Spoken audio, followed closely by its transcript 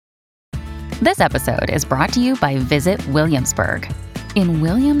This episode is brought to you by Visit Williamsburg. In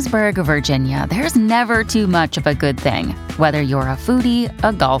Williamsburg, Virginia, there's never too much of a good thing. Whether you're a foodie,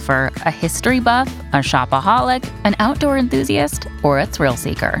 a golfer, a history buff, a shopaholic, an outdoor enthusiast, or a thrill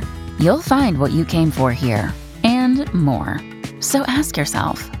seeker, you'll find what you came for here and more. So ask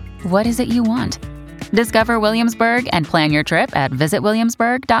yourself, what is it you want? Discover Williamsburg and plan your trip at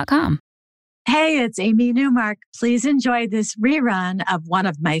visitwilliamsburg.com. Hey, it's Amy Newmark. Please enjoy this rerun of one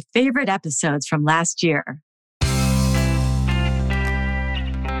of my favorite episodes from last year.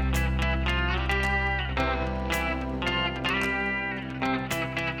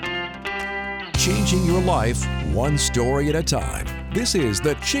 Changing your life one story at a time. This is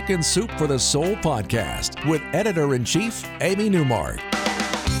the Chicken Soup for the Soul podcast with Editor-in-Chief Amy Newmark.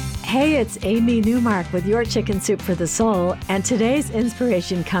 Hey, it's Amy Newmark with your Chicken Soup for the Soul, and today's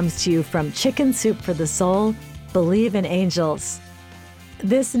inspiration comes to you from Chicken Soup for the Soul, Believe in Angels.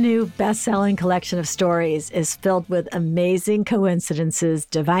 This new best-selling collection of stories is filled with amazing coincidences,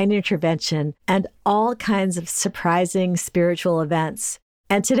 divine intervention, and all kinds of surprising spiritual events.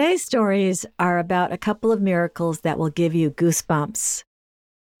 And today's stories are about a couple of miracles that will give you goosebumps.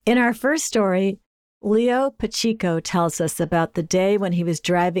 In our first story, Leo Pacheco tells us about the day when he was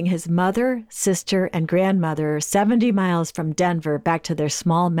driving his mother, sister, and grandmother 70 miles from Denver back to their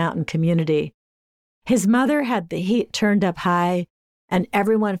small mountain community. His mother had the heat turned up high, and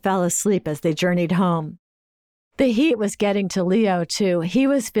everyone fell asleep as they journeyed home. The heat was getting to Leo, too. He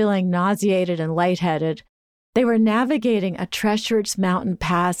was feeling nauseated and lightheaded. They were navigating a treacherous mountain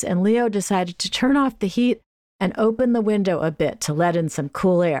pass, and Leo decided to turn off the heat and open the window a bit to let in some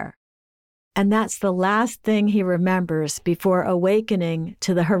cool air. And that's the last thing he remembers before awakening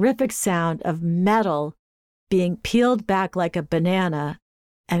to the horrific sound of metal being peeled back like a banana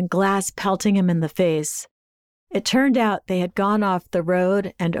and glass pelting him in the face. It turned out they had gone off the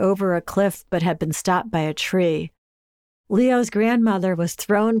road and over a cliff but had been stopped by a tree. Leo's grandmother was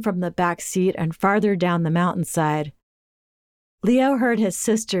thrown from the back seat and farther down the mountainside. Leo heard his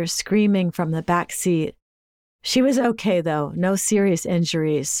sister screaming from the back seat. She was okay, though, no serious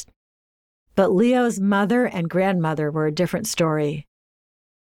injuries. But Leo's mother and grandmother were a different story.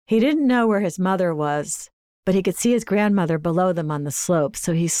 He didn't know where his mother was, but he could see his grandmother below them on the slope,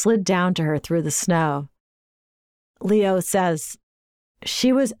 so he slid down to her through the snow. Leo says,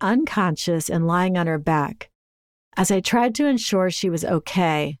 "She was unconscious and lying on her back. As I tried to ensure she was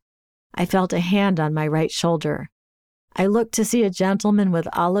okay, I felt a hand on my right shoulder. I looked to see a gentleman with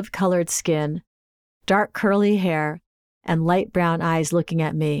olive-colored skin, dark curly hair, and light brown eyes looking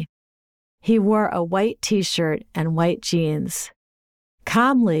at me. He wore a white t-shirt and white jeans.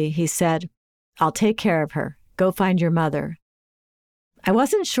 Calmly, he said, 'I'll take care of her. Go find your mother.' I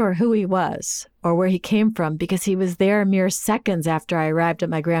wasn't sure who he was or where he came from because he was there mere seconds after I arrived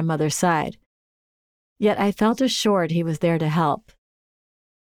at my grandmother's side. Yet I felt assured he was there to help."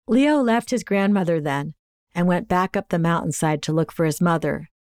 Leo left his grandmother then and went back up the mountainside to look for his mother.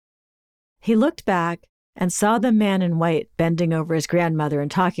 He looked back and saw the man in white bending over his grandmother and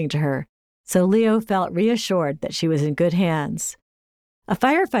talking to her, so Leo felt reassured that she was in good hands. A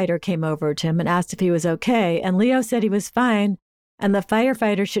firefighter came over to him and asked if he was okay, and Leo said he was fine, and the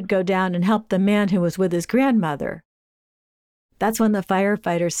firefighter should go down and help the man who was with his grandmother. That's when the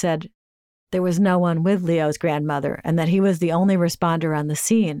firefighter said there was no one with Leo's grandmother and that he was the only responder on the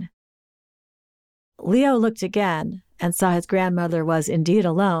scene. Leo looked again and saw his grandmother was indeed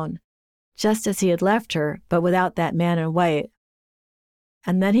alone, just as he had left her, but without that man in white.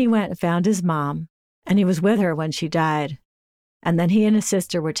 And then he went and found his mom, and he was with her when she died. And then he and his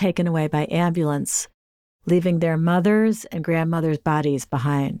sister were taken away by ambulance, leaving their mother's and grandmother's bodies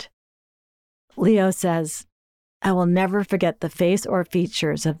behind. Leo says, "I will never forget the face or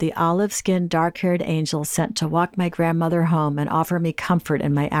features of the olive-skinned, dark-haired angel sent to walk my grandmother home and offer me comfort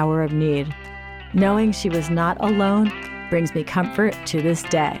in my hour of need. Knowing she was not alone brings me comfort to this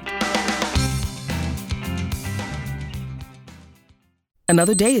day."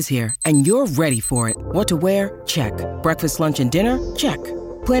 Another day is here, and you're ready for it. What to wear? Check. Breakfast, lunch, and dinner? Check.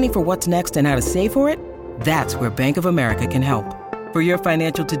 Planning for what's next and how to save for it? That's where Bank of America can help. For your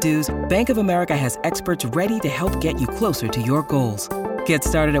financial to-dos, Bank of America has experts ready to help get you closer to your goals. Get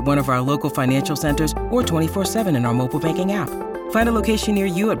started at one of our local financial centers or 24/7 in our mobile banking app. Find a location near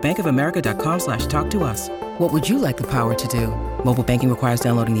you at bankofamerica.com/talktous. What would you like the power to do? Mobile banking requires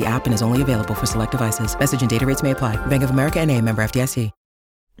downloading the app and is only available for select devices. Message and data rates may apply. Bank of America N.A., member FDIC.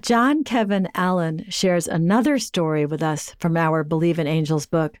 John Kevin Allen shares another story with us from our Believe in Angels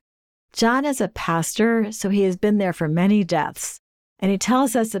book. John is a pastor, so he has been there for many deaths, and he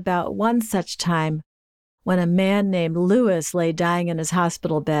tells us about one such time when a man named Lewis lay dying in his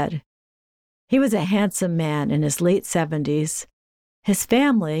hospital bed. He was a handsome man in his late 70s. His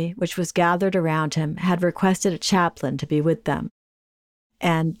family, which was gathered around him, had requested a chaplain to be with them.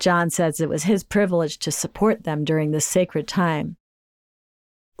 And John says it was his privilege to support them during this sacred time.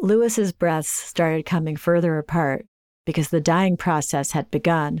 Lewis's breaths started coming further apart because the dying process had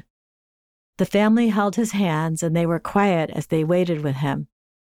begun. The family held his hands and they were quiet as they waited with him.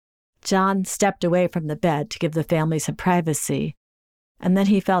 John stepped away from the bed to give the family some privacy, and then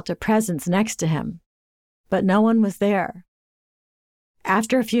he felt a presence next to him, but no one was there.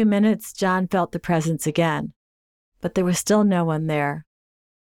 After a few minutes, John felt the presence again, but there was still no one there.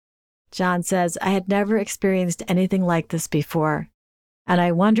 John says, I had never experienced anything like this before, and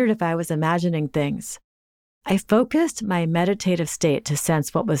I wondered if I was imagining things. I focused my meditative state to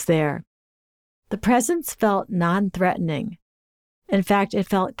sense what was there. The presence felt non-threatening. In fact, it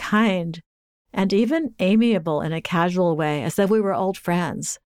felt kind and even amiable in a casual way, as though we were old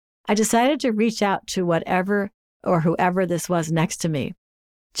friends. I decided to reach out to whatever or whoever this was next to me.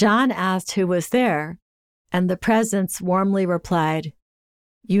 John asked who was there, and the presence warmly replied,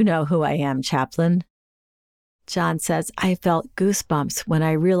 You know who I am, chaplain. John says, I felt goosebumps when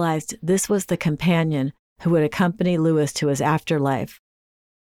I realized this was the companion who would accompany Lewis to his afterlife.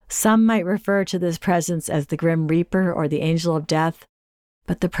 Some might refer to this presence as the Grim Reaper or the Angel of Death,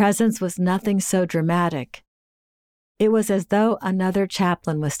 but the presence was nothing so dramatic. It was as though another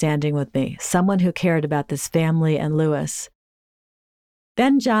chaplain was standing with me, someone who cared about this family and Lewis.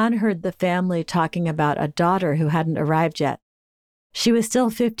 Then John heard the family talking about a daughter who hadn't arrived yet. She was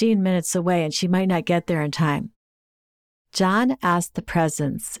still 15 minutes away and she might not get there in time. John asked the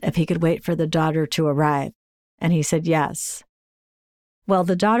presence if he could wait for the daughter to arrive, and he said yes. Well,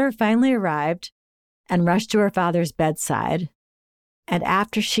 the daughter finally arrived and rushed to her father's bedside, and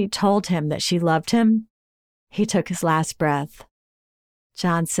after she told him that she loved him, he took his last breath.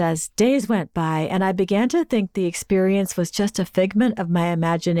 John says, days went by, and I began to think the experience was just a figment of my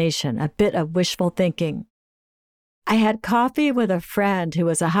imagination, a bit of wishful thinking. I had coffee with a friend who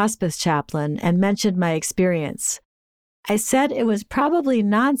was a hospice chaplain and mentioned my experience. I said it was probably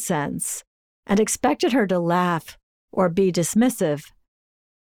nonsense and expected her to laugh or be dismissive,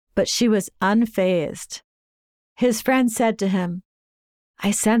 but she was unfazed. His friend said to him, I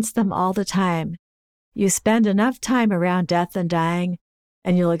sense them all the time. You spend enough time around death and dying,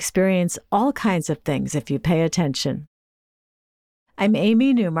 and you'll experience all kinds of things if you pay attention. I'm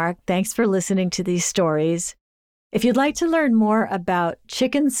Amy Newmark. Thanks for listening to these stories. If you'd like to learn more about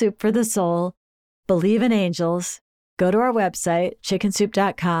Chicken Soup for the Soul, Believe in Angels, go to our website,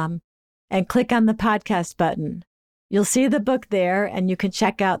 chickensoup.com, and click on the podcast button. You'll see the book there, and you can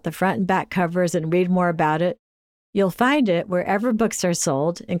check out the front and back covers and read more about it. You'll find it wherever books are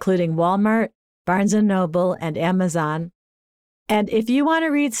sold, including Walmart, Barnes & Noble, and Amazon. And if you want to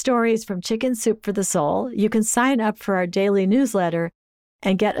read stories from Chicken Soup for the Soul, you can sign up for our daily newsletter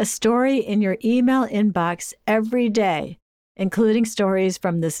and get a story in your email inbox every day, including stories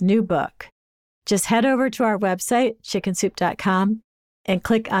from this new book. Just head over to our website, chickensoup.com, and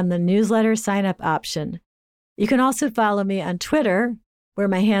click on the newsletter sign-up option. You can also follow me on Twitter, where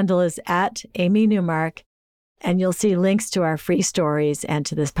my handle is @AmyNewmark, and you'll see links to our free stories and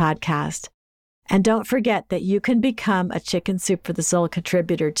to this podcast. And don't forget that you can become a Chicken Soup for the Soul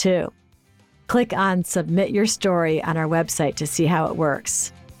contributor too. Click on Submit Your Story on our website to see how it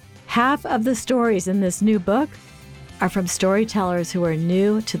works. Half of the stories in this new book are from storytellers who are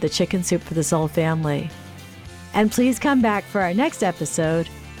new to the Chicken Soup for the Soul family. And please come back for our next episode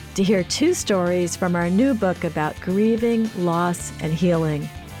to hear 2 stories from our new book about grieving, loss, and healing.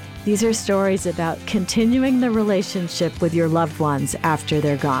 These are stories about continuing the relationship with your loved ones after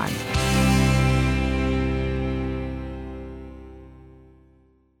they're gone.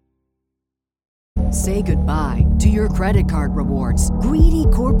 Say goodbye to your credit card rewards. Greedy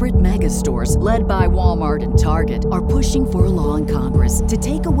corporate mega stores, led by Walmart and Target, are pushing for a law in Congress to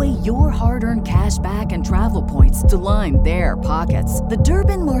take away your hard-earned cash back and travel points to line their pockets. The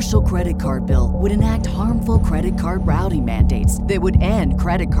Durbin-Marshall credit card bill would enact harmful credit card routing mandates that would end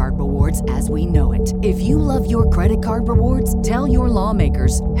credit card rewards as we know it. If you love your credit card rewards, tell your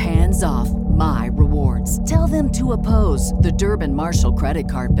lawmakers, hands off my rewards. Tell them to oppose the Durbin-Marshall credit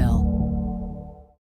card bill.